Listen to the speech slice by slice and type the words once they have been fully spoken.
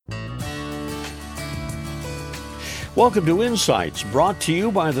Welcome to Insights, brought to you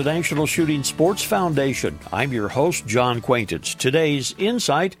by the National Shooting Sports Foundation. I'm your host, John Quaintance. Today's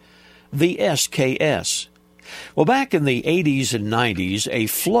Insight, the SKS. Well, back in the 80s and 90s, a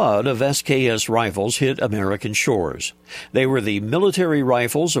flood of SKS rifles hit American shores. They were the military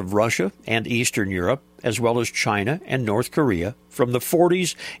rifles of Russia and Eastern Europe, as well as China and North Korea, from the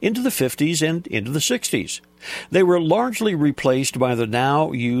 40s into the 50s and into the 60s. They were largely replaced by the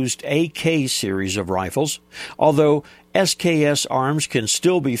now used AK series of rifles, although SKS arms can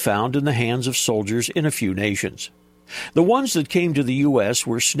still be found in the hands of soldiers in a few nations. The ones that came to the U.S.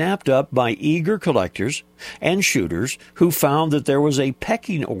 were snapped up by eager collectors and shooters who found that there was a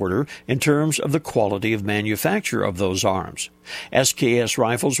pecking order in terms of the quality of manufacture of those arms. SKS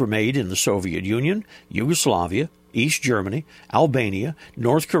rifles were made in the Soviet Union, Yugoslavia, East Germany, Albania,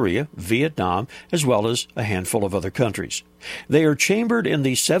 North Korea, Vietnam, as well as a handful of other countries. They are chambered in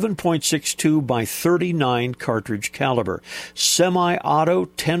the 7.62 by 39 cartridge caliber. Semi-auto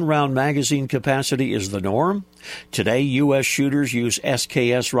 10-round magazine capacity is the norm. Today, U.S. shooters use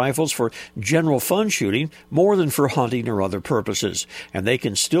SKS rifles for general fun shooting more than for hunting or other purposes, and they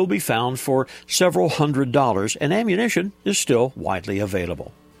can still be found for several $100s, and ammunition is still widely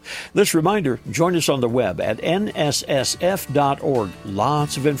available. This reminder, join us on the web at nssf.org.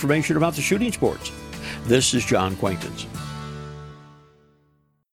 Lots of information about the shooting sports. This is John Quaintance.